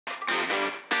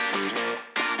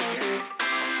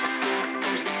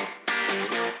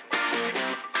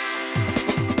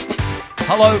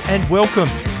Hello and welcome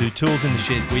to Tools in the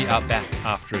Shed. We are back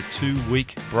after a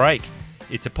 2-week break.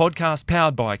 It's a podcast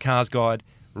powered by CarsGuide,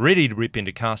 ready to rip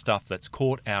into car stuff that's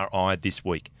caught our eye this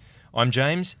week. I'm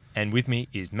James, and with me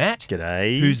is Matt.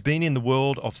 G'day. Who's been in the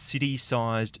world of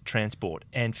city-sized transport,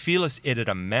 and fearless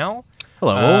editor Mal.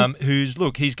 Hello. He's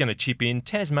going to chip in.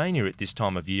 Tasmania at this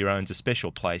time of year owns a special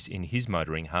place in his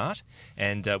motoring heart,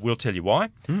 and we'll tell you why.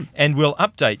 And we'll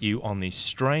update you on this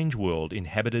strange world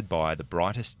inhabited by the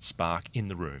brightest spark in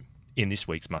the room in this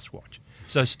week's MuskWatch.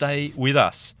 So stay with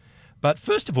us. But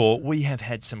first of all, we have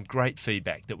had some great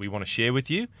feedback that we want to share with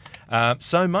you.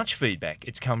 So much feedback.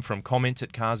 It's come from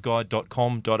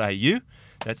comments@carsguide.com.au.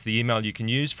 That's the email you can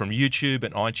use from YouTube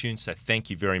and iTunes, so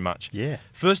thank you very much. Yeah.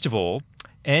 First of all,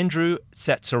 Andrew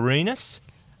Satsarinas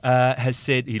has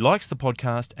said he likes the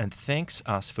podcast and thanks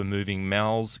us for moving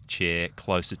Mal's chair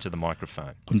closer to the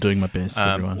microphone. I'm doing my best,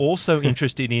 everyone. Also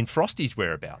interested in Frosty's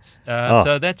whereabouts.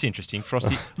 So that's interesting.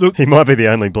 Frosty, Look, he might be the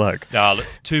only bloke. look,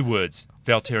 2 words.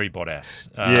 Valtteri Bottas.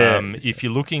 If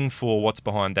you're looking for what's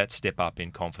behind that step up in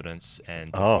confidence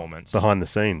and performance. Behind the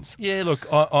scenes. Yeah, look,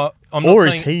 I'm not Or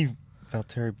saying... is he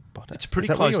Valtteri Bottas? It's pretty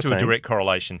close to a direct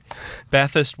correlation.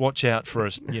 Bathurst, watch out for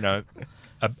a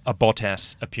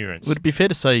Bottas appearance. Would it be fair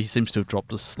to say he seems to have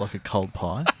dropped us like a cold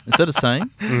pie? Is that a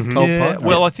saying? Cold pie?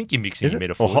 Well, I think you're mixing Is it?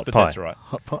 metaphors, Or hot but pie? that's all right.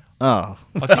 Hot pie? Oh.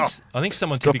 I think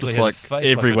someone Dropped typically us has like a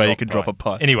face everywhere you like a could drop drop a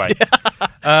pie. Anyway.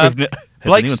 Has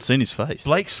anyone seen his face?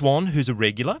 Blake Swan, who's a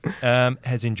regular,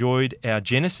 has enjoyed our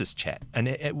Genesis chat.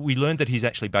 And we learned that he's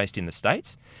actually based in the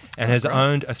States and has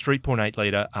owned a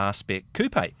 3.8-litre R-Spec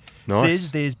coupe. Nice.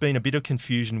 Says there's been a bit of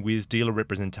confusion with dealer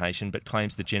representation, but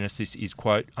claims the Genesis is,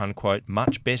 quote, unquote,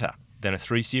 much better than a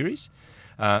 3 Series.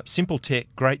 Simple tech,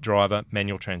 great driver,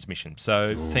 manual transmission.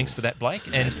 So thanks for that, Blake.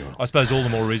 And I suppose all the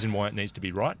more reason why it needs to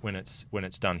be right when it's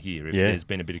done here, if there's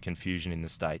been a bit of confusion in the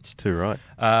States. Too right.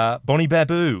 Bonnie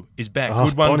Babu is back.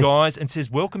 Good one, guys, and says,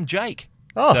 welcome, Jake.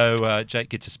 So Jake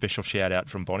gets a special shout-out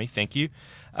from Bonnie. Thank you.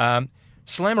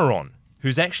 Slammeron,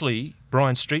 who's actually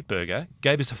Brian Streetberger,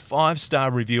 gave us a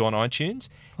 5-star review on iTunes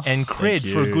and cred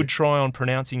for a good try on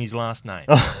pronouncing his last name.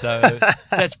 So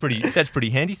that's pretty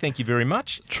handy. Thank you very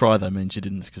much. Try, though, means you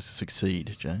didn't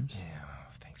succeed, James. Yeah,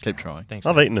 thanks. Keep trying. Thanks.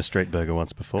 I've eaten a street burger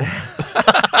once before.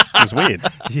 It was weird.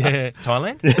 Yeah,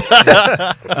 Thailand.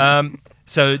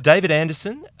 So David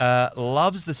Anderson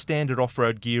loves the standard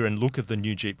off-road gear and look of the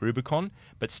new Jeep Rubicon,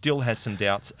 but still has some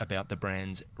doubts about the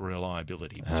brand's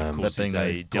reliability, which of course is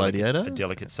a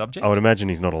delicate subject. I would imagine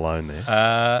he's not alone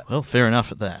there. Well, fair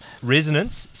enough at that.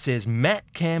 Resonance says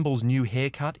Matt Campbell's new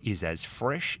haircut is as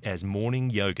fresh as morning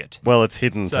yogurt. Well, it's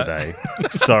hidden today.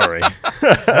 Sorry. Is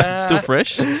it still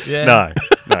fresh? Yeah. No,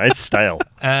 it's stale.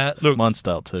 Look, Mine's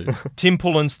style too. Tim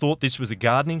Pullins thought this was a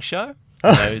gardening show.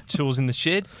 Tools in the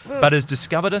Shed, but has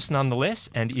discovered us nonetheless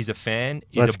and is a fan,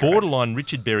 That's a borderline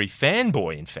Richard Berry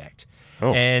fanboy, in fact.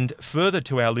 And further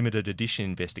to our limited edition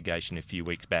investigation a few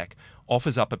weeks back,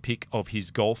 offers up a pic of his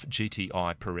Golf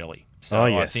GTI Pirelli. So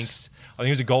I think it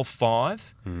was a Golf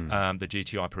 5, the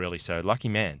GTI Pirelli. So lucky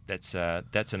man, that's a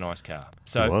nice car.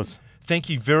 So It was. Thank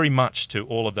you very much to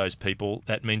all of those people.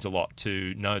 That means a lot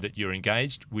to know that you're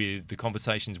engaged with the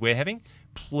conversations we're having.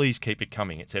 Please keep it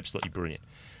coming. It's absolutely brilliant.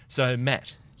 So,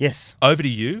 Matt. Yes. Over to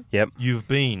you. Yep. You've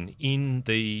been in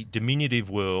the diminutive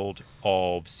world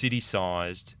of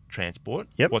city-sized transport.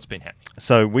 Yep. What's been happening?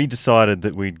 So we decided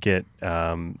that we'd get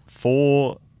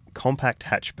 4 compact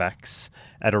hatchbacks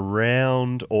at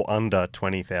around or under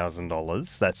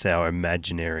 $20,000. That's our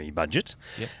imaginary budget.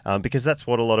 Yep. Because that's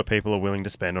what a lot of people are willing to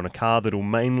spend on a car that'll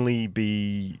mainly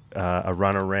be a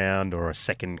runaround or a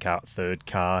second car, third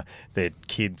car, their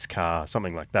kid's car,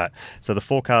 something like that. So the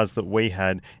 4 cars that we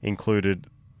had included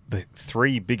the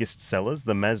 3 biggest sellers,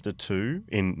 the Mazda 2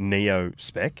 in Neo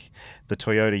spec, the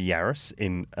Toyota Yaris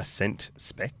in Ascent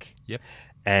spec,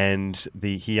 and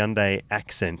the Hyundai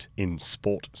Accent in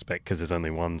Sport spec, because there's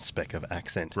only one spec of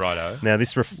Accent. Righto. Now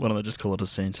this... Why don't they just call it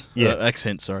Ascent? Yeah.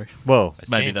 Accent, sorry. Well...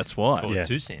 Maybe that's why. Call it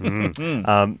 2 cents.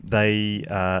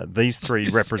 These 3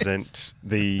 represent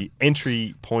the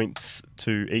entry points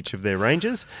to each of their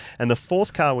ranges. And the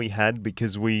 4th car we had,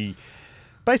 because we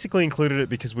basically included it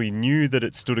because we knew that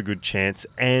it stood a good chance,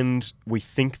 and we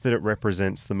think that it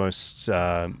represents the most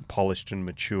polished and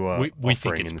mature we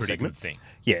think it's in a the pretty segment. good thing.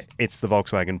 Yeah, it's the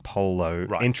Volkswagen Polo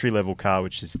entry-level car,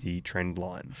 which is the trend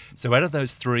line. So out of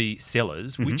those 3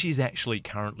 sellers, which is actually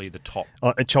currently the top?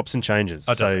 It chops and changes.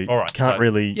 Oh, does so it? All right. Can't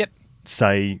really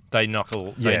say... They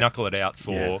knuckle it out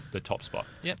for the top spot.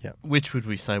 Yep. Which would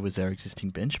we say was our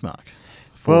existing benchmark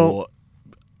for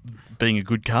being a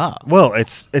good car. Well,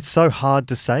 it's so hard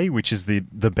to say which is the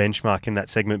benchmark in that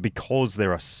segment because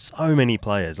there are so many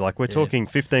players. Like we're talking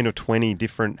 15 or 20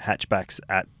 different hatchbacks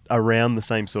at around the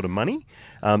same sort of money.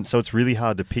 So it's really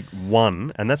hard to pick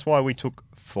one, and that's why we took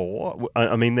 4.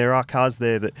 I mean, there are cars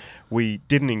there that we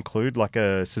didn't include, like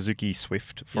a Suzuki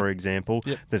Swift, for example.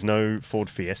 Yep. There's no Ford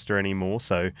Fiesta anymore,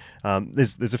 so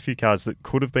there's a few cars that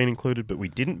could have been included, but we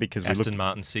didn't because we looked... Aston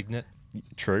Martin Signet.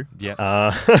 True.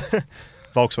 Yeah.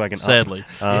 Volkswagen. Sadly.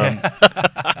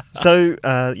 So,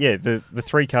 the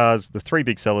 3 cars, the 3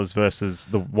 big sellers versus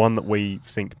the one that we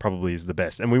think probably is the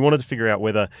best. And we wanted to figure out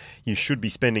whether you should be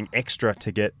spending extra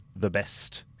to get the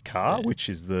best car, which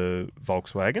is the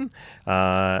Volkswagen,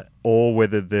 or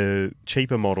whether the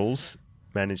cheaper models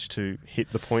manage to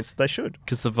hit the points that they should.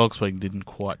 Because the Volkswagen didn't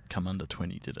quite come under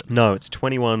 20, did it? No, it's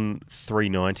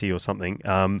 21,390 or something.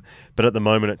 But at the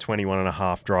moment at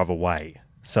 21.5 drive away.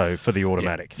 So for the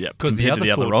automatic. Yeah, because compared to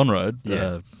the other on-road,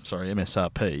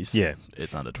 MSRPs,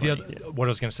 it's under 20. What I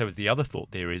was going to say was the other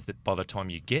thought there is that by the time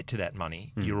you get to that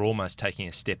money, you're almost taking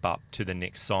a step up to the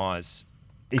next size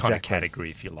kind of category,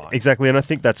 if you like. Exactly, and I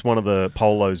think that's one of the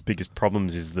Polo's biggest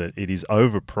problems is that it is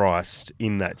overpriced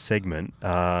in that segment.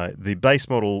 The base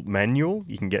model manual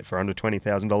you can get for under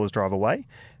 $20,000 drive away,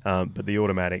 but the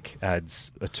automatic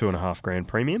adds a $2,500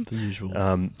 premium. The usual.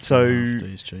 So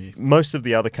DSG. Most of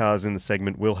the other cars in the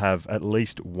segment will have at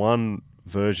least one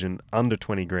version under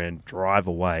 20 grand drive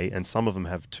away, and some of them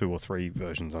have 2 or 3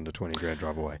 versions under 20 grand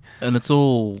drive away. And it's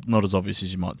all not as obvious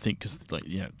as you might think because the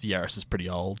Yaris is pretty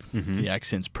old, the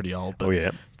Accent's pretty old, but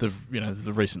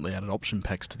they've recently added option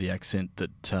packs to the Accent that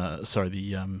not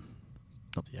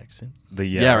the Accent, the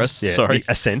Yaris, the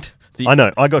Ascent. I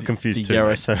know, I got confused too.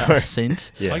 Yaris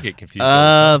Ascent. I get confused.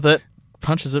 That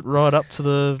punches it right up to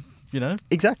the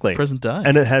exactly present day,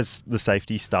 and it has the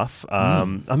safety stuff. I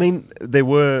mean, there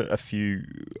were a few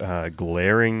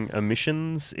glaring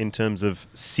omissions in terms of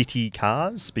city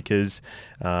cars because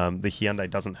the Hyundai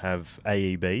doesn't have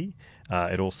AEB.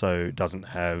 It also doesn't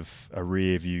have a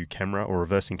rear view camera or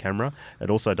reversing camera. It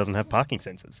also doesn't have parking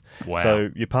sensors. Wow. So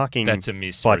you're parking That's a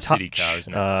miss by for a touch, city car,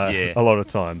 isn't it? a lot of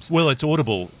times. Well, it's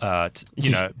audible, but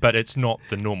it's not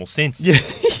the normal sensor.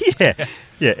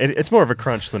 It's more of a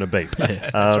crunch than a beep.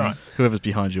 That's right. Whoever's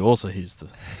behind you also hears the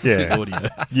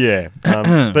audio.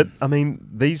 But I mean,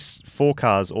 these 4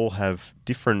 cars all have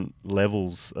different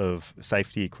levels of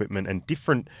safety equipment and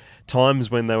different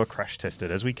times when they were crash tested.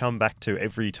 As we come back to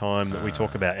every time that we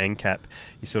talk about NCAP,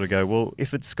 you sort of go, well,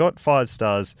 if it's got 5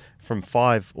 stars from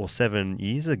 5 or 7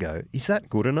 years ago, is that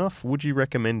good enough? Would you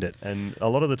recommend it? And a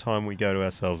lot of the time we go to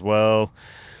ourselves, well...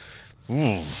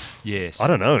 Yes. I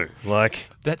don't know.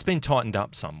 That's been tightened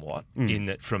up somewhat in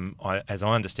that as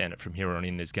I understand it, from here on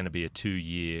in, there's going to be a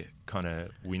 2-year kind of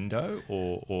window,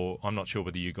 or I'm not sure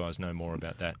whether you guys know more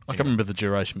about that. I can't remember the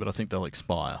duration, but I think they'll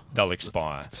expire. They'll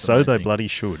expire. So they bloody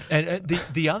should. And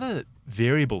the other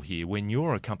variable here, when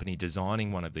you're a company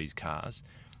designing one of these cars,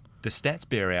 the stats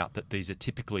bear out that these are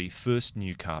typically first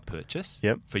new car purchase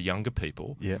for younger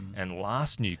people and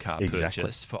last new car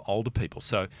purchase for older people.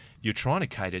 So you're trying to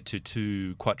cater to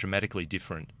 2 quite dramatically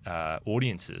different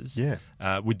audiences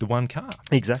with the one car.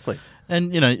 Exactly.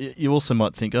 And, you also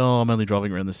might think, I'm only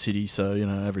driving around the city, so,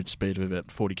 average speed of about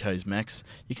 40 k's max.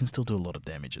 You can still do a lot of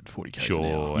damage at 40 k's an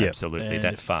hour. Sure, absolutely. And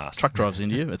that's fast. Truck drives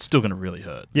into you, it's still going to really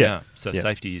hurt. Yeah. So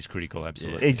safety is critical,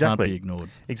 absolutely. Exactly. Can't be ignored.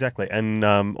 Exactly. And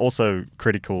also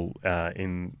critical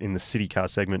in the city car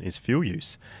segment is fuel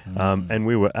use. And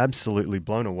we were absolutely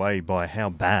blown away by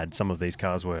how bad some of these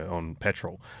cars were on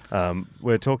petrol.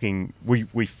 We're talking,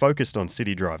 we focused on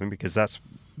city driving because that's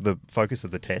the focus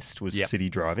of the test was city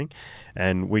driving,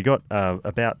 and we got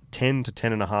about 10 to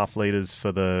 10.5 litres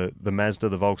for the Mazda,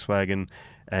 the Volkswagen,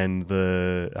 and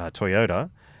the Toyota,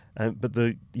 but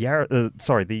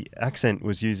the Accent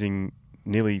was using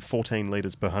nearly 14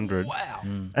 litres per 100. Wow!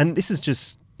 And this is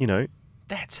just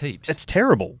that's heaps. It's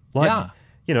terrible. I've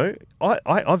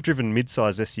driven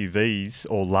mid-size SUVs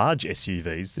or large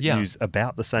SUVs that use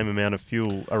about the same amount of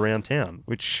fuel around town,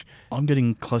 which I'm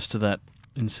getting close to that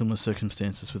in similar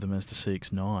circumstances with the Mazda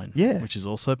CX-9, which is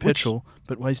also petrol,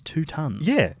 but weighs 2 tons.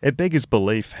 Yeah, it beggars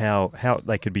belief how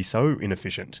they could be so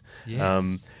inefficient.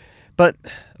 Yes. But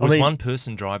was one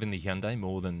person driving the Hyundai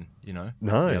more than the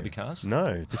other cars?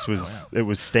 No, this was it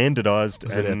was standardised.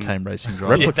 Was it our tame racing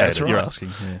driver? Replicated. That's right. You're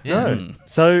asking. No,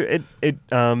 so it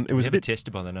was a bit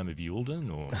tested by the name of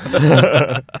Yulden or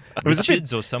it was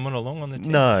Richards or someone along on the test.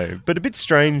 No, but a bit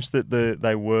strange that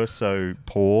they were so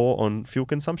poor on fuel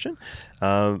consumption.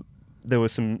 There were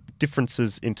some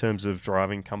differences in terms of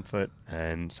driving comfort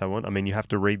and so on. I mean, you have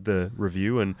to read the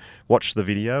review and watch the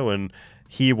video and.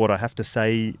 hear what I have to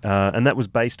say, and that was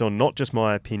based on not just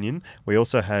my opinion. We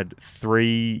also had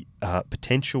 3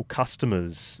 potential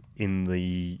customers in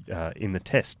the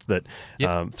test that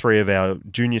 3 of our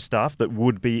junior staff that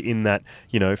would be in that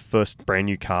first brand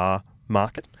new car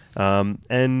market,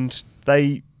 and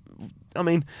they, I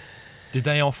mean. Did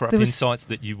they offer up insights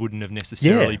that you wouldn't have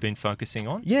necessarily been focusing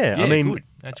on? Yeah, I mean, good.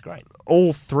 That's great.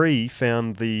 All 3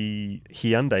 found the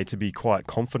Hyundai to be quite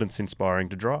confidence-inspiring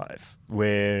to drive,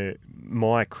 where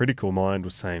my critical mind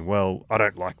was saying, well, I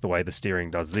don't like the way the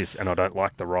steering does this, and I don't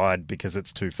like the ride because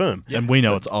it's too firm. And we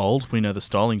know it's old. We know the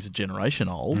styling's a generation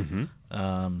old.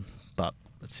 But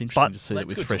it's interesting to see it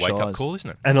with fresh eyes. It's a wake-up call, isn't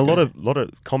it? And a lot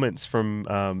of comments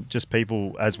from just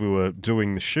people as we were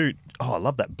doing the shoot. Oh, I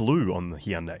love that blue on the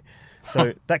Hyundai.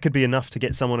 So that could be enough to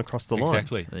get someone across the line.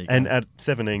 Exactly. And at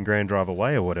 17 grand drive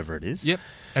away or whatever it is. Yep.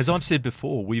 As I've said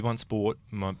before, we once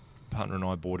my partner and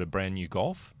I bought a brand new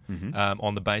Golf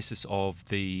on the basis of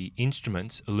the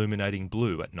instruments illuminating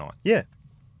blue at night. Yeah.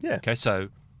 Yeah. Okay, so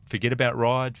forget about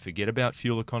ride, forget about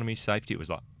fuel economy, safety. It was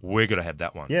like, we're going to have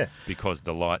that one. Yeah. Because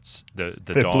the lights, the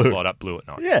dials light up blue at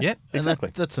night. Yeah, and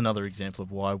exactly. That's another example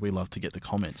of why we love to get the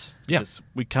comments. Yeah.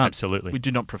 We can't. Absolutely. We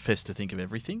do not profess to think of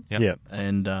everything. Yep. Yeah.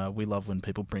 And we love when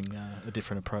people bring a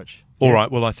different approach. All right.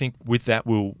 Well, I think with that,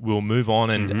 we'll move on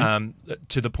and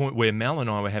to the point where Mal and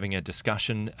I were having a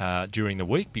discussion during the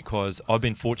week, because I've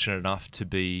been fortunate enough to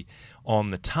be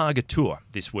on the Targa Tour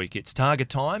this week. It's Targa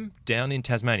time down in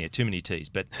Tasmania. Too many T's.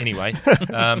 But anyway.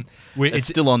 It's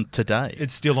still on today.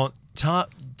 It's still on.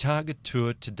 Targa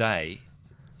Tour today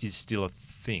is still a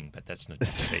thing, but that's not...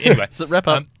 Anyway. Does it wrap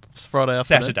up? It's Friday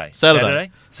afternoon.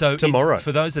 Saturday. So tomorrow.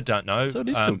 For those that don't know, so it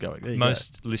is still going.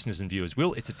 Most listeners and viewers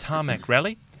will. It's a tarmac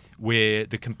rally where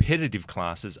the competitive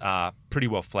classes are pretty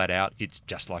well flat out. It's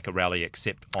just like a rally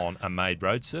except on a made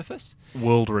road surface.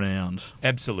 World-renowned.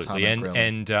 Absolutely.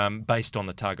 And based on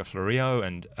the Targa Florio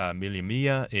and Miglia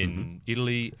Mia in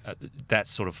Italy, that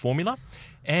sort of formula.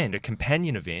 And a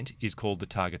companion event is called the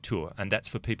Targa Tour, and that's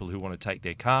for people who want to take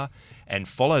their car and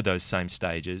follow those same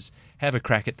stages, have a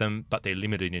crack at them, but they're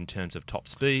limited in terms of top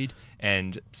speed,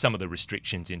 and some of the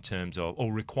restrictions in terms of,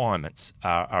 or requirements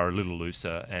are a little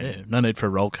looser. And no need for a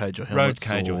roll cage or helmets,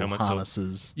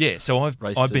 harnesses. So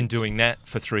I've been doing that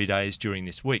for 3 days during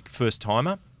this week, first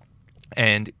timer.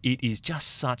 And it is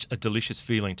just such a delicious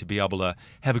feeling to be able to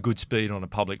have a good speed on a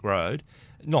public road.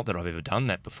 Not that I've ever done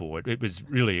that before. It was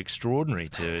really extraordinary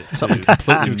to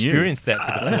experience that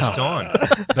for the first time.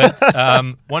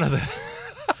 But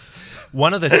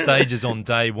one of the stages on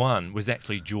day one was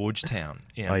actually Georgetown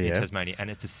in Tasmania, and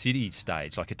it's a city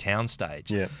stage, like a town stage.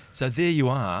 Yeah. So there you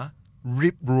are,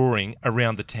 rip-roaring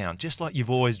around the town, just like you've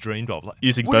always dreamed of. Like,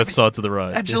 using both sides of the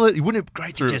road. Absolutely. Wouldn't it be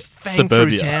great to just fang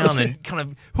suburbia through town and kind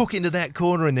of hook into that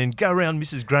corner and then go around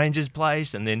Mrs. Granger's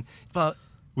place and then... But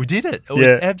we did it. It was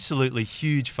absolutely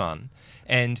huge fun.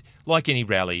 And like any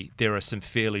rally, there are some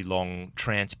fairly long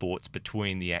transports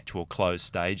between the actual closed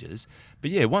stages.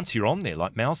 But yeah, once you're on there,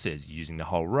 like Mal says, using the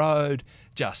whole road,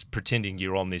 just pretending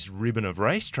you're on this ribbon of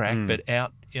racetrack, but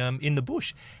out in the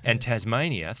bush. And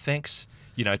Tasmania, thanks...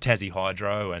 Tassie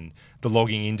Hydro and the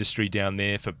logging industry down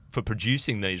there for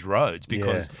producing these roads,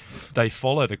 because they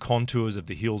follow the contours of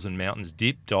the hills and mountains,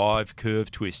 dip, dive, curve,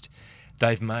 twist.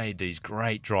 They've made these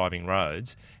great driving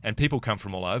roads, and people come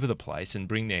from all over the place and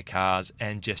bring their cars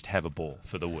and just have a ball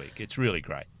for the week. It's really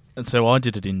great. And so I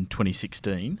did it in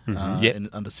 2016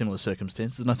 under similar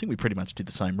circumstances, and I think we pretty much did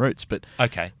the same routes. But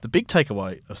the big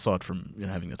takeaway, aside from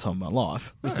having the time of my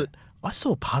life, was that I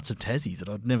saw parts of Tassie that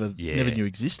I'd never knew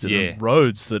existed, and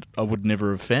roads that I would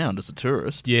never have found as a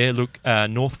tourist. Yeah, look,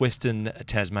 northwestern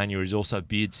Tasmania is also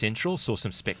beard central. Saw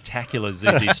some spectacular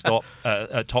ZZ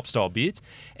top style beards,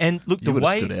 and look,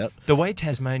 the way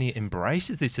Tasmania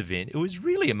embraces this event, it was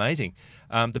really amazing.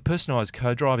 The person I was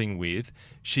co-driving with,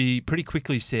 she pretty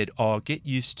quickly said, get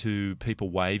used to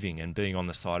people waving and being on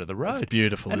the side of the road. It's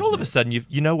beautiful. And all of a sudden,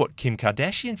 you know what Kim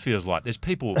Kardashian feels like. There's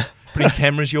people putting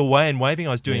cameras your way and waving.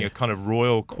 I was doing a kind of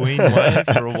royal queen wave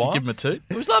for a while. Did you give them a toot?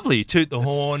 It was lovely. Toot the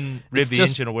horn, rev the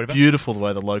engine or whatever. It's beautiful the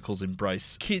way the locals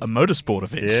embrace a motorsport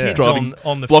event. Kids driving,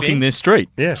 on the blocking fence. Their street.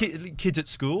 Yeah. Kids at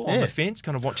school on the fence,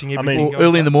 kind of watching everything go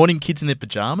early in the morning, kids in their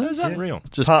pyjamas. It was unreal.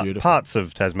 Just beautiful. Parts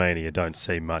of Tasmania don't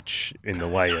see much in the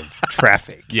way of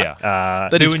traffic.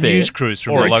 There were news crews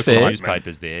from the local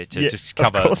newspapers there to just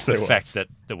cover the fact that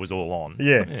it was all on.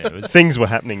 Things were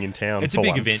happening in town. It's a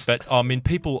big event, but I mean,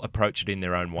 people approach it in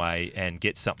their own way and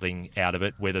get something out of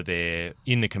it, whether they're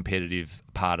in the competitive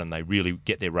part and they really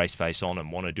get their race face on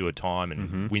and want to do a time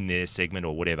and win their segment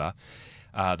or whatever.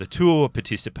 the tour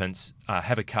participants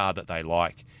have a car that they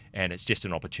like, and it's just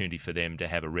an opportunity for them to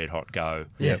have a red-hot go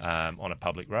on a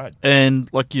public road. And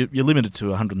like you're limited to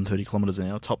 130 kilometres an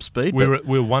hour top speed. We're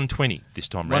 120 this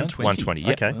time round. 120,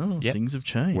 yeah. Okay. Oh, things have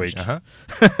changed.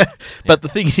 But the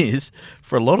thing is,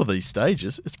 for a lot of these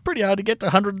stages, it's pretty hard to get to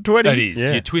 120. It is.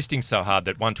 Yeah. You're twisting so hard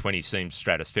that 120 seems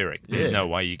stratospheric. There's no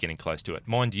way you're getting close to it.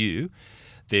 Mind you,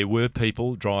 there were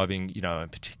people driving, a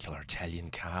particular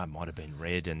Italian car, might have been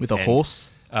red. With a horse?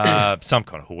 Some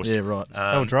kind of horse. Yeah, right.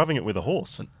 They were driving it with a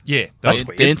horse. Yeah. That's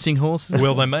weird. Dancing horses?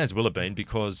 Well, they may as well have been,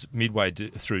 because midway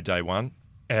through day one,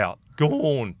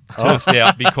 turfed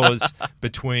out, because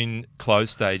between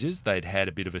closed stages, they'd had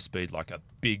a bit of a speed, like a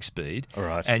big speed. All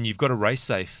right. And you've got a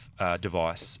race-safe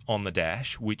device on the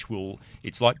dash, which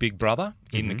it's like Big Brother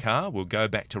in the car. We'll go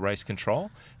back to race control,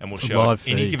 and we'll show at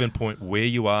any given point where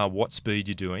you are, what speed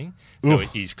you're doing. So it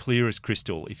is clear as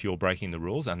crystal if you're breaking the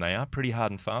rules, and they are pretty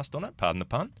hard and fast on it, pardon the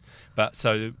pun. But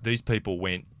so these people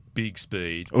went big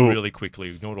speed really quickly,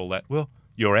 ignored all that. Well,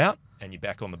 you're out, and you're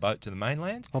back on the boat to the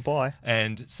mainland. Oh, bye.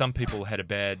 And some people had a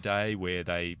bad day where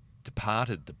they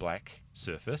departed the black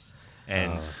surface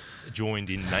and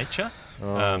joined in nature.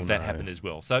 That happened as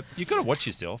well. So you've got to watch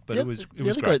yourself, but it was the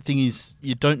great. other great thing is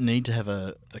you don't need to have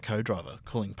a co-driver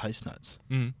calling pace notes.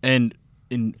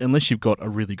 And unless you've got a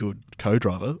really good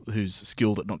co-driver who's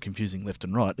skilled at not confusing left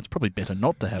and right, it's probably better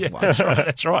not to have one.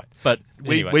 That's right. But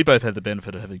Anyway. we both have the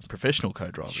benefit of having professional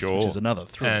co-drivers, which is another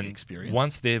thrilling and experience.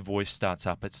 Once their voice starts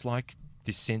up, it's like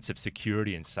this sense of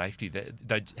security and safety.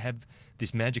 They have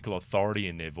this magical authority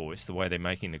in their voice, the way they're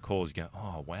making the calls. You go,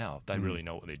 oh, wow, they really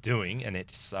know what they're doing, and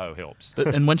it so helps.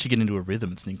 And once you get into a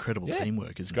rhythm, it's an incredible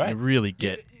teamwork, isn't it? You really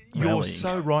get You're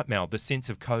so right, Mal. The sense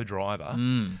of co-driver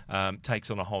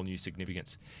takes on a whole new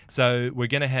significance. So we're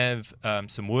going to have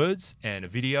some words and a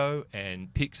video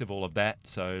and pics of all of that,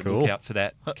 so look out for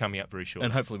that coming up very shortly.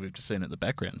 And hopefully we've just seen it in the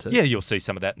background too. Yeah, you'll see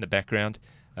some of that in the background.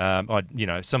 Some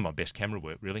of my best camera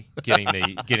work, really, getting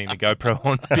the GoPro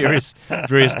on various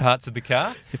parts of the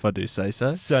car. If I do say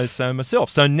so. So myself.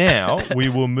 So now we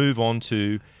will move on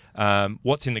to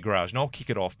what's in the garage, and I'll kick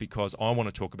it off because I want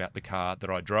to talk about the car that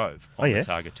I drove on the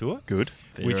Targa Tour. Good.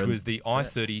 Which was the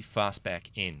i30 Fastback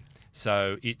N.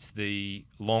 So it's the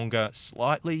longer,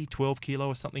 slightly 12 kilo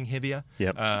or something heavier.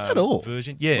 Yep. Is that all?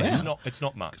 Version. Yeah, wow. it's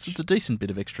not much. It's a decent bit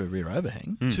of extra rear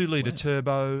overhang. 2-litre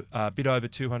turbo, a bit over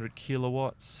 200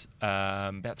 kilowatts,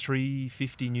 about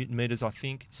 350 newton meters, I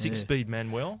think. 6-speed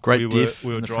manual. Great diff. We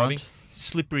were in the driving. front.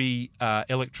 Slippery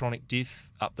electronic diff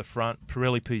up the front,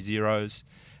 Pirelli P0s,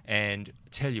 and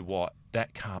tell you what,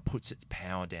 that car puts its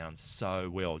power down so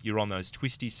well. You're on those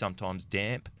twisties, sometimes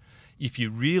damp. If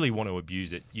you really want to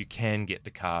abuse it, you can get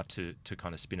the car to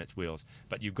kind of spin its wheels,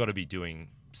 but you've got to be doing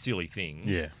silly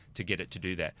things to get it to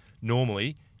do that.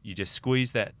 Normally, you just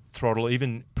squeeze that throttle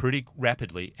even pretty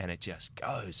rapidly, and it just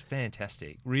goes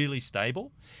fantastic, really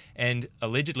stable. And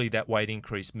allegedly, that weight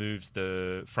increase moves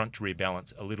the front to rear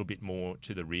balance a little bit more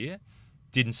to the rear.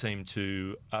 Didn't seem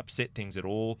to upset things at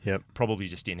all. Probably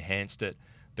just enhanced it.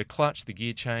 The clutch, the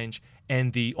gear change,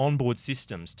 and the onboard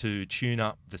systems to tune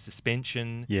up the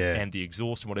suspension and the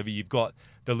exhaust and whatever. You've got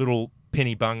the little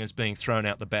penny bungers being thrown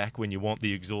out the back when you want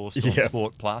the exhaust on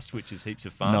Sport Plus, which is heaps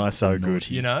of fun. Nice, so good.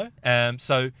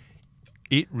 So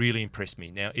it really impressed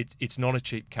me. Now, it's not a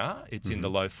cheap car. It's in the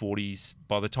low 40s.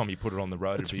 By the time you put it on the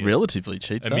road, it's relatively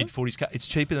cheap, a mid-40s car. It's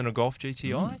cheaper than a Golf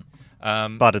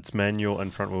GTI. But it's manual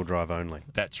and front-wheel drive only.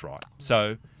 That's right.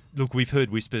 So... Look, we've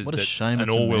heard whispers that an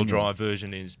all-wheel drive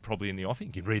version is probably in the offing.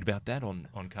 You can read about that on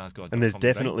CarsGuide. And there's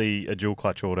definitely a dual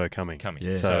clutch auto coming.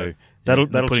 Yeah. So that'll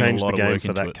change the game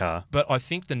for that car. But I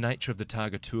think the nature of the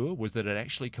Targa Tour was that it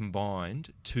actually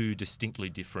combined two distinctly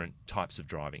different types of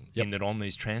driving. In that on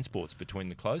these transports between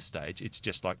the closed stage, it's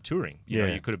just like touring. You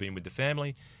know, you could have been with the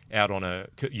family out on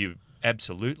you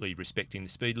absolutely respecting the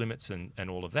speed limits and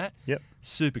all of that.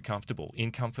 Super comfortable.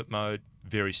 In comfort mode,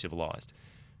 very civilized.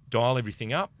 Dial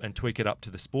everything up and tweak it up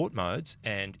to the sport modes,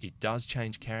 and it does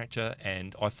change character,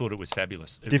 and I thought it was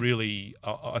fabulous. I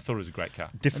thought it was a great car.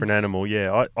 Different animal,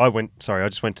 yeah. I went to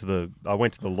the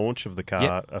launch of the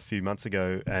car a few months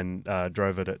ago and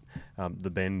drove it at the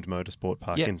Bend Motorsport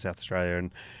Park in South Australia,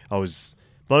 and I was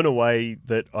blown away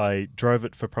that I drove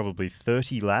it for probably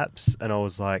 30 laps, and I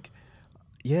was like,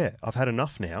 yeah, I've had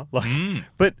enough now.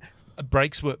 But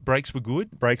Brakes were good.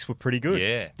 Brakes were pretty good.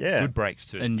 Yeah. Good brakes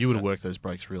too. And you would have worked those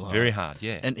brakes real hard. Very hard,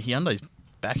 yeah. And Hyundai's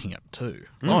backing up too.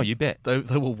 Oh, you bet. They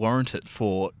will warrant it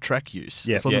for track use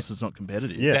as long as it's not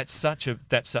competitive. Yeah. That's such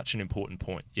an important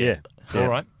point. Yeah. All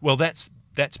right. Well, that's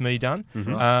me done.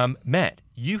 Matt,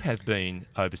 you have been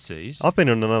overseas. I've been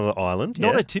on another island.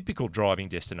 Not yeah. a typical driving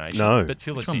destination. No. But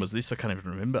fill Which us one in. was this? I can't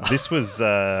even remember. This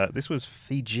was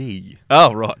Fiji.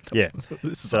 Oh, right. Yeah.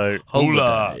 This is So a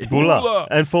holiday. Bula.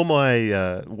 And for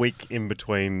my week in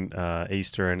between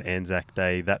Easter and Anzac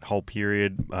Day, that whole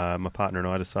period, my partner and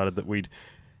I decided that we'd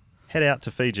head out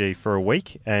to Fiji for a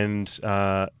week, and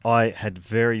I had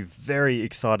very, very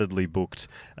excitedly booked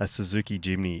a Suzuki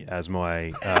Jimny as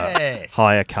my Yes.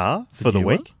 hire car for the new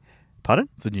week. one? Pardon?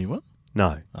 The new one?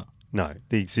 No. Oh. No,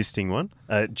 the existing one,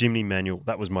 Jimny manual.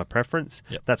 That was my preference.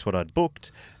 Yep. That's what I'd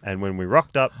booked. And when we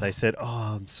rocked up, they said,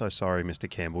 "Oh, I'm so sorry, Mr.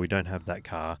 Campbell. We don't have that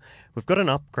car. We've got an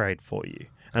upgrade for you."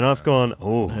 And I've gone, I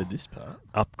 "Oh, heard this part.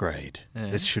 upgrade.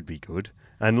 Yeah. This should be good."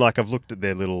 And like I've looked at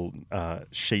their little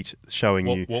sheet showing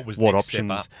you What was what next step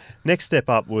options. up? Next step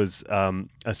up was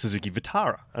a Suzuki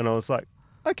Vitara, and I was like,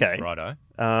 "Okay, Righto.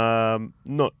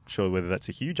 not sure whether that's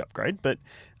a huge upgrade, but."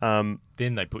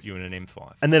 Then they put you in an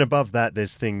M5. And then above that,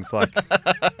 there's things like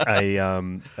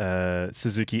a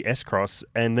Suzuki S-Cross,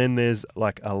 and then there's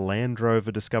like a Land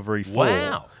Rover Discovery 4.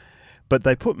 Wow. But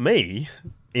they put me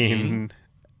in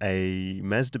a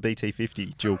Mazda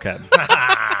BT-50 dual cab.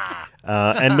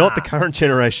 And not the current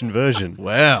generation version.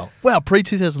 Wow. Wow,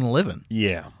 pre-2011.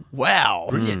 Yeah. Wow.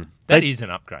 Brilliant. Mm. That They- is an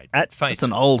upgrade. At- Face That's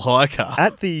an old hire car.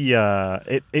 At the,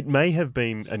 it may have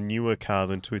been a newer car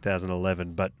than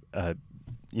 2011, but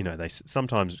you know,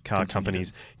 sometimes car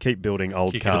companies keep building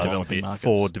old Kick it cars developing markets.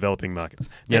 for developing markets.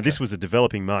 Now, Okay. this was a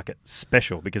developing market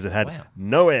special because it had Wow.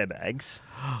 no airbags.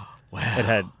 Wow. It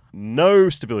had no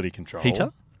stability control.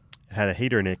 Heater? It had a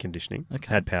heater and air conditioning. Okay. It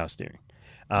had power steering.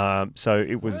 So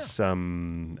it was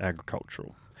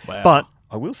agricultural. Wow. But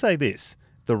I will say this.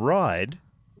 The ride,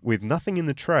 with nothing in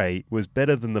the tray, was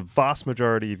better than the vast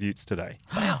majority of utes today.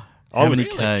 Wow. I How was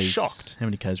many Ks? shocked. How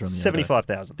many Ks are on the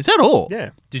 75,000. Is that all?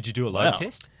 Yeah. Did you do a load Wow.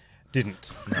 test?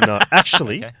 Didn't. No,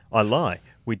 actually, Okay. I lie.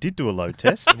 We did do a load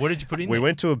test. What did you put in We there?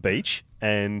 went to a beach,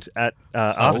 and at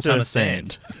Salt, after summer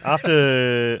sand.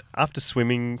 after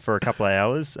swimming for a couple of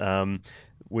hours,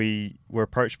 we were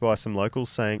approached by some locals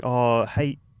saying, "Oh,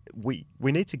 hey, we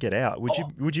need to get out.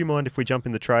 Would you mind if we jump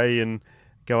in the tray and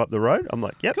go up the road?" I'm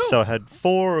like, "Yep." Cool. So I had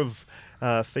 4 of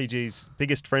Fiji's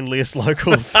biggest, friendliest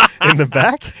locals in the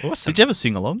back. Awesome. Did you ever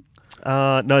sing along?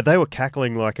 No, they were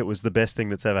cackling like it was the best thing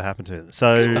that's ever happened to them.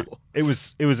 So it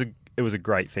was a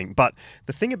great thing. But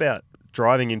the thing about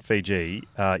driving in Fiji,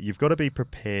 you've got to be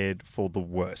prepared for the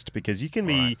worst because you can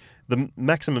be the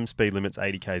maximum speed limit's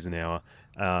 80 k's an hour.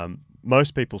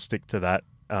 Most people stick to that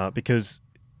because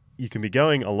you can be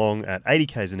going along at 80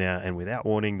 k's an hour, and without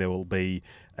warning, there will be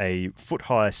a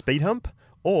foot-high speed hump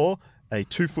or a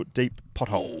 2-foot deep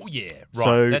pothole. Oh, yeah. Right.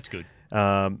 So- That's good.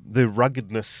 The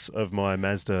ruggedness of my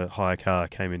Mazda hire car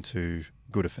came into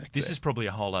good effect. This there. is probably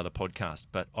a whole other podcast,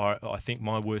 but I think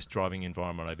my worst driving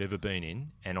environment I've ever been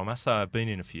in, and I must say I've been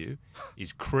in a few,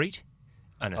 is Crete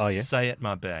and a Seat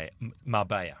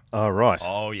Marbella. Oh, right.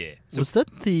 Oh, yeah. So, Was that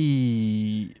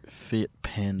the Fiat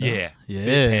Panda? Yeah, Yeah.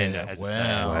 Fiat Panda has a Seat.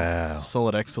 Wow.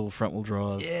 Solid axle, front wheel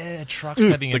drive. yeah, trucks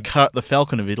having The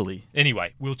Falcon of Italy.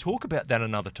 Anyway, we'll talk about that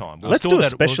another time. We'll Let's store do a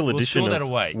that- special we'll edition store that of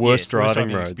away. worst driving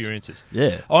driving roads. experiences.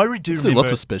 Yeah. I do Let's do remember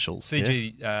lots of specials.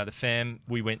 Fiji, the fam,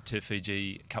 we went to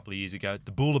Fiji a couple of years ago.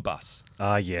 The Bula bus.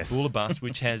 Ah, yes. Bula bus,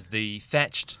 which has the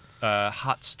thatched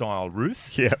hut-style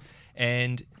roof. Yeah.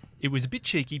 And it was a bit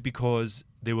cheeky because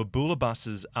there were Bula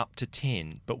buses up to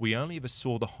 10, but we only ever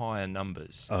saw the higher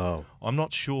numbers. Oh, I'm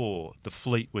not sure the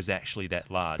fleet was actually that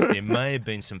large. There may have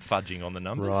been some fudging on the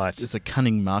numbers. right. There's a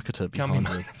cunning marketer behind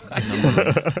Coming-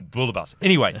 the Bula bus.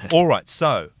 Anyway, all right.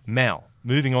 So, Mal,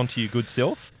 moving on to your good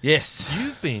self. Yes.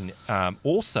 You've been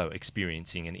also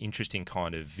experiencing an interesting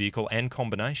kind of vehicle and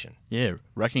combination. Yeah,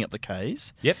 racking up the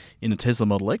Ks. Yep. In a Tesla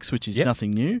Model X, which is Yep. nothing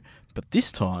new. But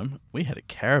this time, we had a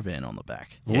caravan on the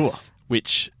back. Yes.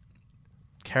 Which,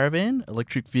 caravan,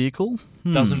 electric vehicle?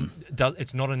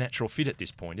 It's not a natural fit at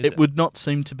this point, is it? It would not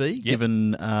seem to be, Yep.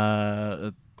 given,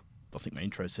 I think my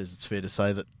intro says it's fair to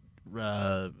say that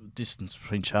distance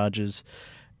between charges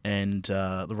and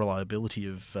the reliability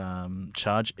of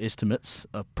charge estimates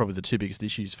are probably the two biggest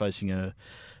issues facing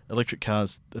electric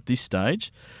cars at this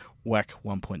stage. Whack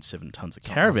 1.7 tonnes of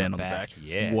caravan on the back.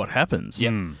 yeah. What happens?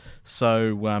 Yep.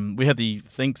 So we had the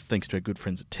thanks to our good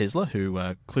friends at Tesla, who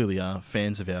clearly are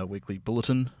fans of our weekly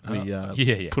bulletin. We yeah.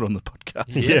 put on the podcast.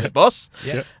 Yes. Yeah, boss.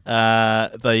 Yeah.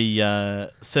 They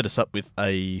set us up with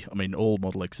all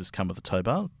Model Xs come with a tow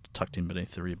bar tucked in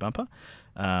beneath the rear bumper.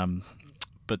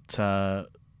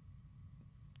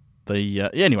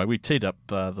 Anyway, we teed up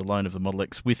the loan of the Model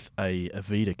X with a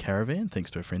Avida caravan,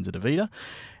 thanks to our friends at Avida.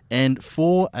 And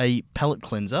for a palate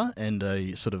cleanser and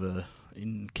a sort of a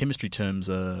in chemistry terms,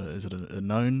 is it a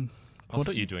known I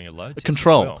thought you were doing a load test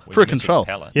control. as well, For a control.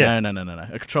 Yeah. No.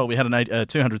 A control. We had a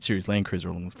 200 series Land Cruiser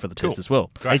along for the test as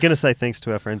well. Are you going to say thanks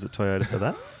to our friends at Toyota for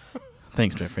that?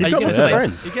 Thanks to our Are friends. you got going lots of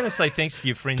friends. to say thanks to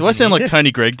your friends? Do I sound like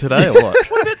Tony Gregg today or what?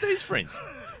 What about these friends?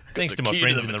 Thanks to my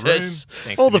friends in the room.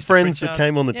 Thanks All to the Mr. friends Pritchard. that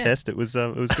came on the test, it was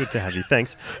good to have you.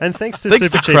 Thanks. And thanks to Thanks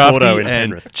Super to Cheap Crafty Auto in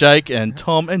and Penrith. Jake and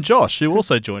Tom and Josh, who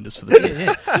also joined us for the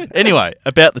test. Anyway,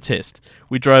 about the test.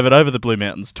 We drove it over the Blue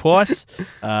Mountains twice,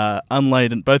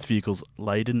 unladen, both vehicles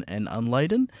laden and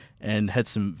unladen, and had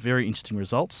some very interesting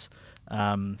results.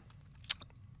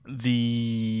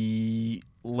 The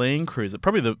Land Cruiser,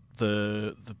 probably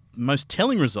the most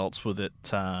telling results were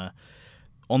that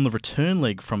on the return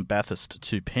leg from Bathurst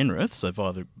to Penrith, so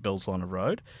via the Bells Line of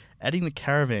Road, adding the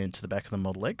Caravan to the back of the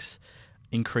Model X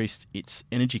increased its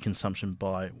energy consumption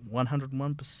by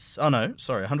 101%. Oh no,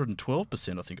 sorry,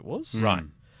 112%. I think it was. Right.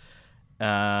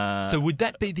 So would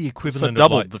that be the So equivalent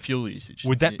doubled of the fuel usage.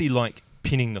 would that be like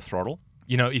pinning the throttle?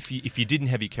 You know, if you didn't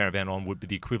have your Caravan on, would be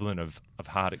the equivalent of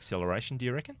hard acceleration, do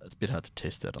you reckon? It's a bit hard to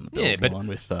test that on the Yeah, Bells Line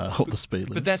with all the speed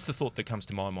limits. But that's the thought that comes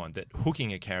to my mind, that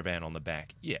hooking a Caravan on the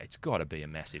back, it's got to be a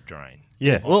massive drain.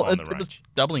 Yeah. well, on it the was range.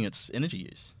 doubling its energy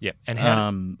use. Yeah, and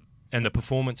how and the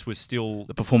performance was still...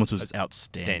 The performance was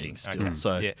outstanding still. Okay.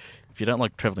 So Yeah. if you don't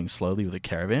like travelling slowly with a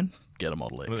Caravan, get a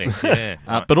Model X. Yeah,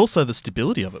 right. But also the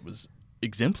stability of it was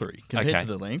exemplary compared Okay. to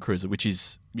the Land Cruiser, which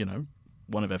is,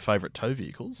 one of our favourite tow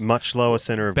vehicles. Much lower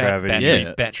centre of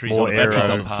gravity. Batteries More on Batteries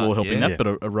aero. on the floor helping yeah. that, but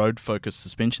a road-focused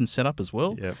suspension setup as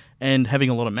well. Yep. And having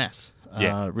a lot of mass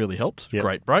Yeah. really helped. Yep.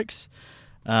 Great brakes.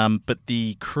 But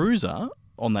the Cruiser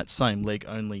on that same leg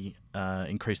only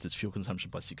increased its fuel consumption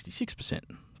by 66%.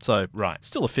 So Right.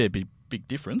 still a fair big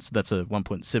difference. That's a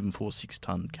 1.746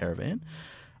 tonne Caravan.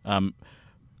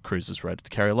 Cruiser's rated to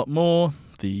carry a lot more.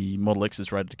 The Model X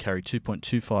is rated to carry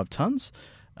 2.25 tonnes.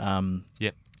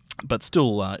 Yep. But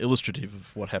still illustrative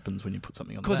of what happens when you put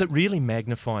something on the Because back. it really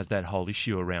magnifies that whole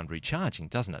issue around recharging,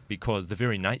 doesn't it? Because the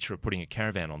very nature of putting a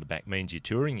Caravan on the back means you're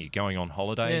touring, you're going on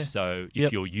holidays. Yeah. So if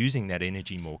Yep. you're using that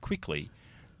energy more quickly,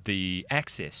 the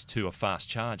access to a fast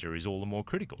charger is all the more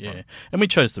critical. Yeah, right? and we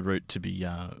chose the route to be,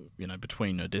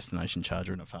 between a destination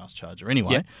charger and a fast charger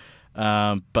anyway.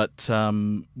 Yep. But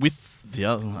with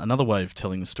another way of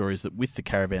telling the story is that with the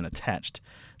Caravan attached,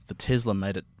 the Tesla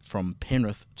made it from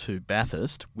Penrith to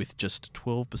Bathurst with just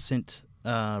 12%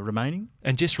 remaining.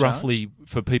 And just charge. roughly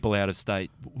for people out of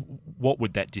state, what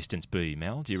would that distance be,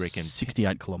 Mal? Do you reckon?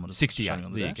 68 kilometres. 68. showing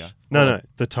on the There you dash. go. No,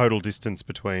 the total distance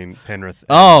between Penrith and...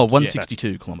 Oh,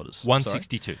 162 kilometres.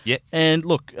 162. Yep. And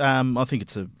look, I think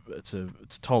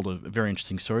it's told a very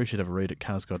interesting story. You should have a read at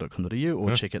carsguide.com.au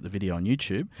or check out the video on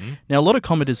YouTube. Now, a lot of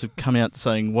commenters have come out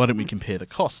saying, why don't we compare the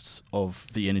costs of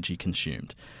the energy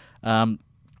consumed?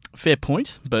 Fair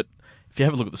point, but if you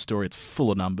have a look at the story, it's full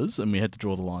of numbers, and we had to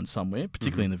draw the line somewhere,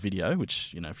 particularly in the video,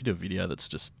 which, if you do a video that's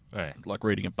just Right. like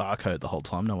reading a barcode the whole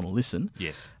time, no one will listen.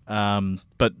 Yes.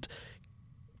 But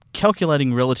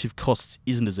calculating relative costs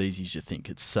isn't as easy as you think.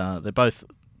 It's they're both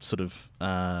sort of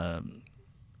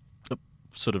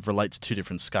relate to two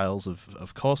different scales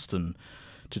of cost and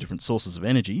two different sources of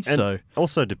energy. And so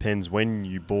also depends when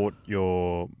you bought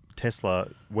your Tesla,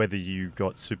 whether you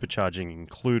got supercharging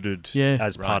included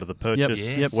as part of the purchase,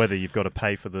 Yes. whether you've got to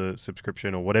pay for the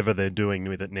subscription or whatever they're doing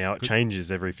with it now. It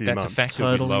changes every few That's months. a factor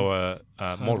Totally. with lower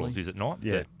Totally. models, is it not?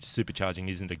 Yeah. That supercharging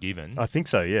isn't a given. I think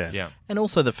so, yeah. Yeah. and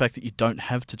also the fact that you don't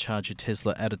have to charge your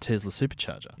Tesla at a Tesla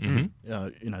supercharger.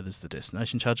 Mm-hmm. There's the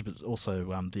destination charger, but also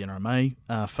the NRMA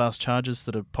fast chargers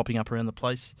that are popping up around the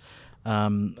place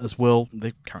as well.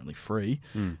 They're currently free.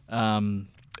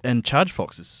 And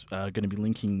ChargeFox is going to be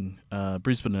linking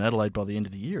Brisbane and Adelaide by the end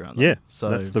of the year, aren't they? Yeah, so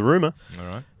that's the rumour. All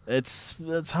right. It's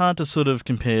hard to sort of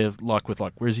compare like with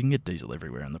like, whereas you can get diesel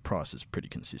everywhere and the price is pretty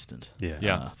consistent.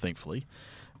 Yeah. Thankfully.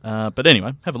 But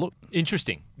anyway, have a look.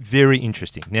 Interesting. Very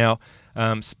interesting. Now,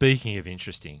 speaking of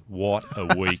interesting, what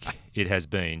a week it has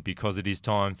been, because it is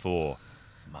time for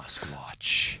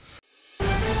MuskWatch.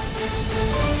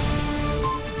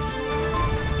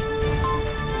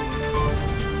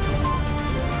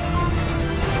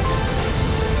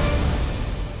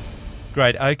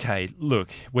 Great. Okay.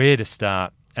 Look, where to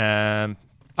start?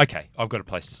 Okay, I've got a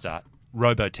place to start.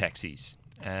 Robo-taxis.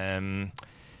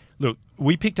 Look,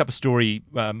 we picked up a story.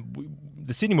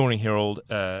 The Sydney Morning Herald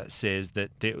says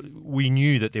that we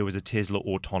knew that there was a Tesla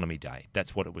Autonomy Day.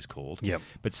 That's what it was called. Yep.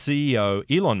 But CEO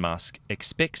Elon Musk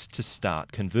expects to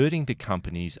start converting the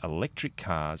company's electric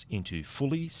cars into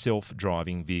fully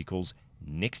self-driving vehicles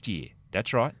next year.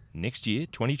 That's right, next year,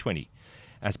 2020,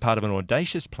 as part of an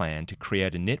audacious plan to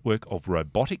create a network of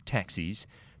robotic taxis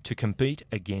to compete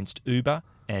against Uber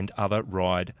and other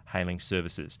ride-hailing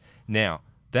services. Now,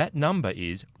 that number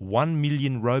is 1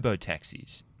 million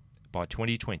robo-taxis by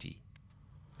 2020.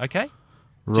 Okay?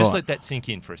 Right. Just let that sink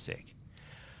in for a sec.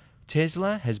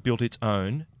 Tesla has built its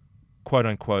own,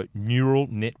 quote-unquote, neural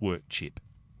network chip,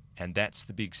 and that's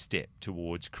the big step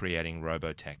towards creating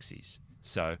robo-taxis.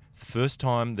 So it's the first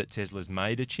time that Tesla's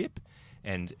made a chip,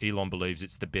 and Elon believes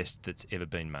it's the best that's ever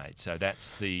been made. So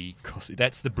that's the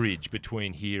bridge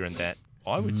between here and that,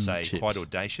 I would say, chips. quite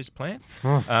audacious plan.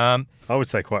 I would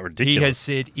say quite ridiculous. He has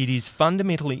said it is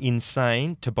fundamentally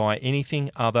insane to buy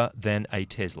anything other than a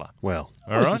Tesla. Well,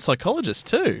 He's a psychologist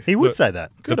too. he would say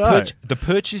that. Good The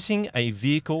purchasing a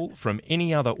vehicle from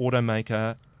any other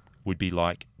automaker would be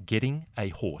like getting a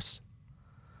horse.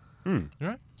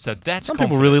 Right? So that's Some confidence.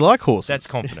 people really like horses. That's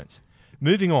confidence.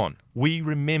 Moving on, we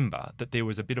remember that there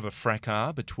was a bit of a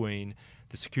fracas between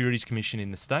the Securities Commission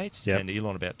in the States and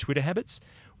Elon about Twitter habits.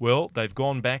 Well, they've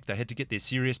gone back. They had to get their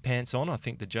serious pants on, I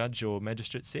think the judge or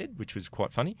magistrate said, which was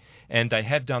quite funny. And they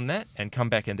have done that and come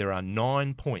back, and there are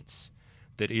 9 points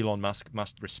that Elon Musk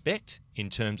must respect in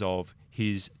terms of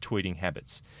his tweeting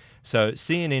habits. So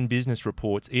CNN Business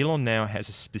reports Elon now has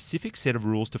a specific set of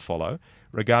rules to follow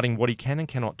regarding what he can and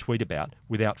cannot tweet about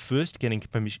without first getting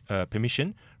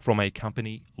permission from a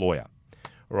company lawyer.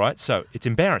 All right, so it's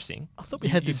embarrassing. I thought we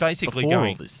had this basically before going,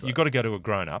 all this, though. you've got to go to a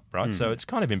grown-up, right? So it's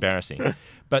kind of embarrassing.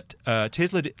 But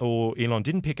Tesla or Elon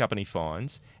didn't pick up any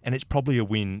fines, and it's probably a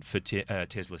win for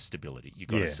Tesla's stability, you've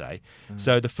got to say.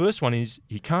 So the first one is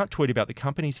he can't tweet about the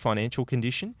company's financial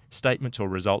condition, statements or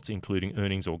results, including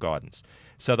earnings or guidance.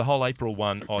 So the whole April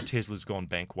one, Tesla's gone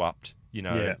bankrupt,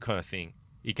 kind of thing.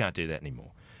 You can't do that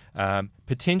anymore.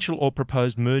 Potential or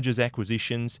proposed mergers,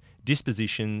 acquisitions,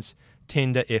 dispositions,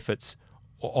 tender efforts,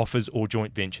 offers or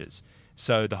joint ventures.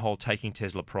 So the whole taking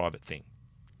Tesla private thing.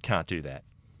 Can't do that.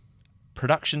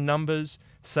 Production numbers,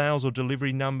 sales or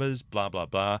delivery numbers, blah, blah,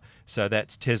 blah. So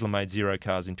that's Tesla made 0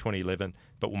 cars in 2011,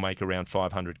 but will make around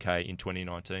 500K in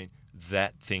 2019.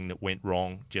 That thing that went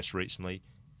wrong just recently,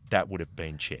 that would have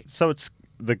been checked. So it's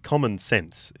the common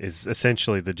sense is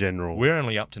essentially the general... We're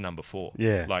only up to number 4.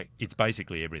 Yeah. Like, it's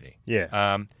basically everything.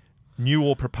 Yeah. New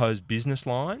or proposed business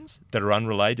lines that are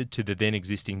unrelated to the then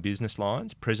existing business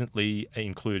lines, presently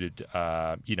included,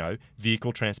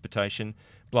 vehicle transportation,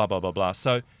 blah, blah, blah, blah.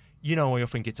 So, he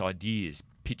often gets ideas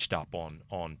pitched up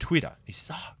on Twitter. He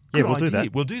says, good we'll idea. do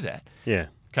that. We'll do that. Yeah.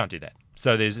 Can't do that.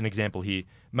 So there's an example here.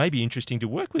 Maybe interesting to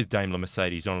work with Daimler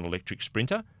Mercedes on an electric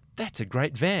Sprinter. That's a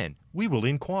great van. We will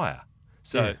inquire.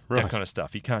 So that kind of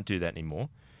stuff. You can't do that anymore.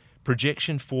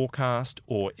 Projection, forecast,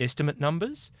 or estimate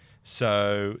numbers.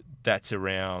 So that's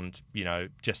around,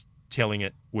 just telling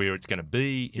it where it's going to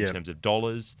be in terms of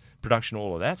dollars, production,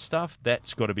 all of that stuff.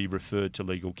 That's got to be referred to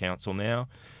legal counsel now.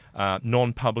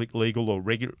 Non-public legal or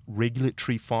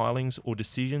regulatory filings or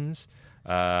decisions.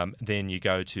 Then you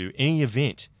go to any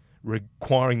event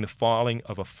requiring the filing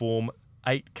of a Form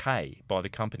 8K by the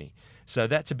company. So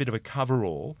that's a bit of a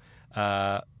cover-all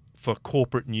for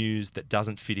corporate news that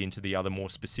doesn't fit into the other more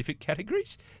specific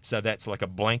categories. So that's like a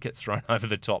blanket thrown over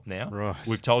the top now. Right.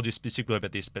 We've told you specifically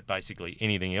about this, but basically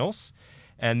anything else.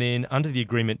 And then under the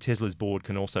agreement, Tesla's board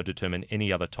can also determine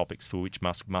any other topics for which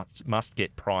Musk must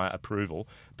get prior approval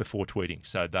before tweeting.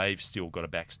 So they've still got a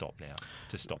backstop now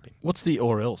to stop him. What's the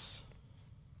or else?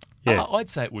 Yeah. I'd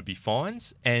say it would be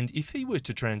fines. And if he were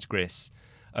to transgress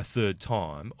a third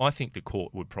time, I think the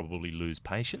court would probably lose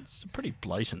patience. It's a pretty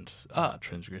blatant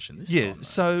transgression this Yeah, time, though.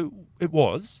 so it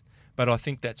was, but I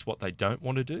think that's what they don't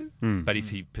want to do. But if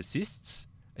he persists,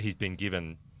 he's been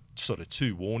given sort of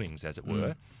 2 warnings, as it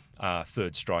were.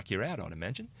 Third strike, you're out, I'd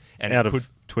imagine. And Out of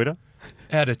Twitter?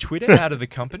 Out of Twitter, out of the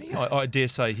company. I dare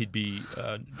say he'd be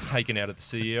taken out of the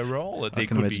CEO role. I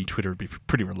can imagine Twitter would be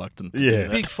pretty reluctant to do that.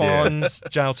 Big fines,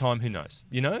 jail time, who knows?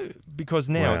 Because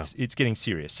now it's getting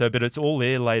serious. So, but it's all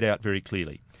there laid out very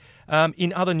clearly.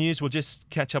 In other news, we'll just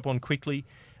catch up on quickly.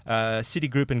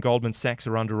 Citigroup and Goldman Sachs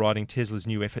are underwriting Tesla's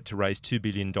new effort to raise $2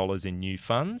 billion in new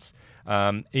funds.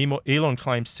 Elon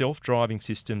claims self-driving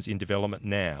systems in development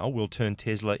now will turn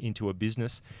Tesla into a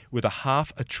business with a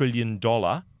 $500 billion,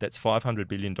 that's $500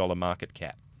 billion market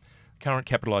cap. Current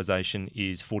capitalisation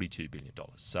is $42 billion.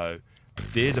 So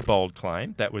there's a bold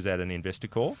claim. That was at an investor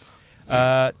call.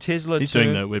 Tesla. He's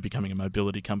doing that. We're becoming a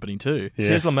mobility company too. Yeah.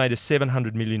 Tesla made a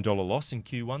 $700 million loss in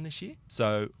Q1 this year.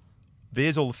 So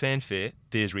there's all the fanfare.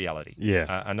 There's reality.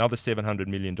 Yeah. Another $700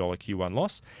 million Q1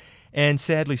 loss. And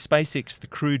sadly, SpaceX, the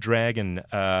Crew Dragon,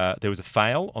 there was a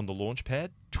fail on the launch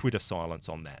pad. Twitter silence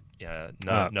on that.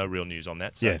 No real news on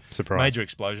that. So yeah, surprise. Major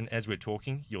explosion. As we're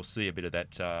talking, you'll see a bit of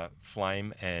that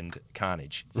flame and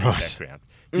carnage in the background.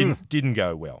 Didn't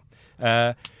go well.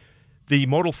 The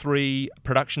Model 3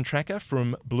 production tracker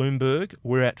from Bloomberg,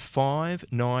 we're at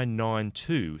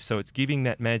 5992. So it's giving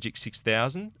that magic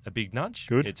 6,000 a big nudge.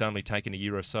 Good. It's only taken a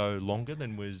year or so longer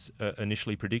than was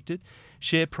initially predicted.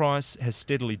 Share price has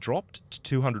steadily dropped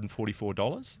to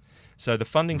 $244. So the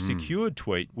funding secured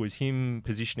tweet was him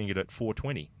positioning it at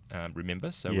 420.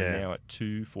 Remember, so we're now at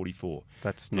 244.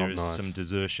 That's not nice. There is some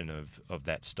desertion of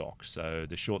that stock, so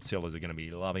the short sellers are going to be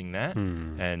loving that,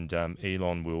 and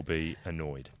Elon will be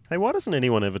annoyed. Hey, why doesn't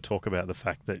anyone ever talk about the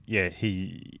fact that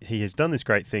he has done this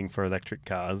great thing for electric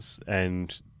cars,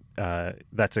 and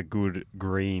that's a good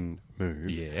green move.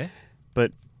 Yeah,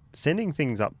 but sending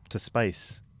things up to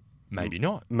space, maybe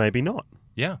not. Maybe not.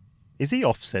 Yeah, is he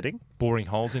offsetting? Boring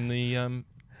holes in the Earth's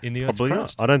Probably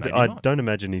crust. not. I don't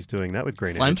imagine he's doing that with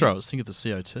green energy. Flamethrowers, think of the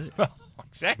CO2.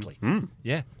 Exactly.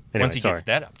 Yeah. Anyway, Once he gets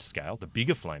that up to scale, the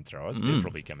bigger flamethrowers, they're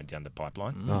probably coming down the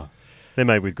pipeline. Oh, they're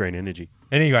made with green energy.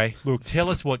 Anyway, look,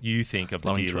 tell us what you think of the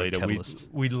Blowing Dear through a Leader. catalyst.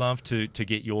 We'd love to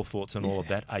get your thoughts on all of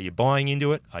that. Are you buying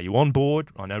into it? Are you on board?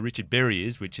 I know Richard Berry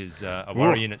is, which is a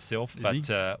worry in itself.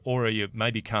 Or are you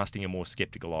maybe casting a more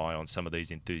sceptical eye on some of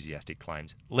these enthusiastic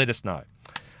claims? Let us know.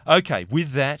 Okay,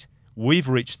 with that, we've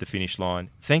reached the finish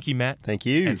line. Thank you, Matt. Thank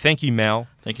you. And thank you, Mal.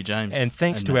 Thank you, James. And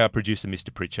thanks to our producer,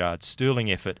 Mr. Pritchard.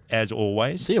 Sterling effort, as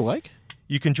always. Is he awake?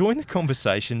 You can join the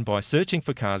conversation by searching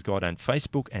for CarsGuide on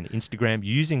Facebook and Instagram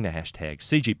using the hashtag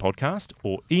CGPodcast,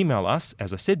 or email us,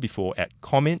 as I said before, at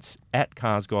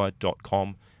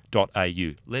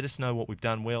comments@carsguide.com.au. Let us know what we've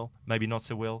done well, maybe not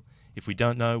so well. If we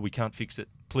don't know, we can't fix it,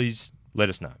 please let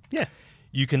us know. Yeah.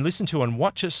 You can listen to and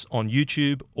watch us on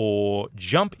YouTube, or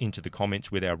jump into the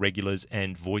comments with our regulars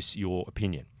and voice your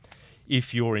opinion.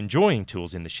 If you're enjoying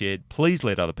Tools in the Shed, please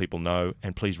let other people know,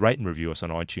 and please rate and review us on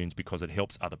iTunes because it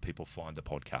helps other people find the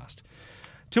podcast.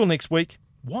 Till next week,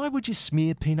 why would you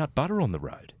smear peanut butter on the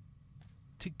road?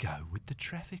 To go with the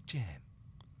traffic jam.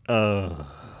 I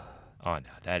know,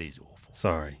 that is awful.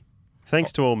 Sorry.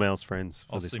 Thanks to all Mal's friends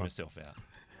for I'll this see one. myself out.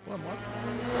 Well,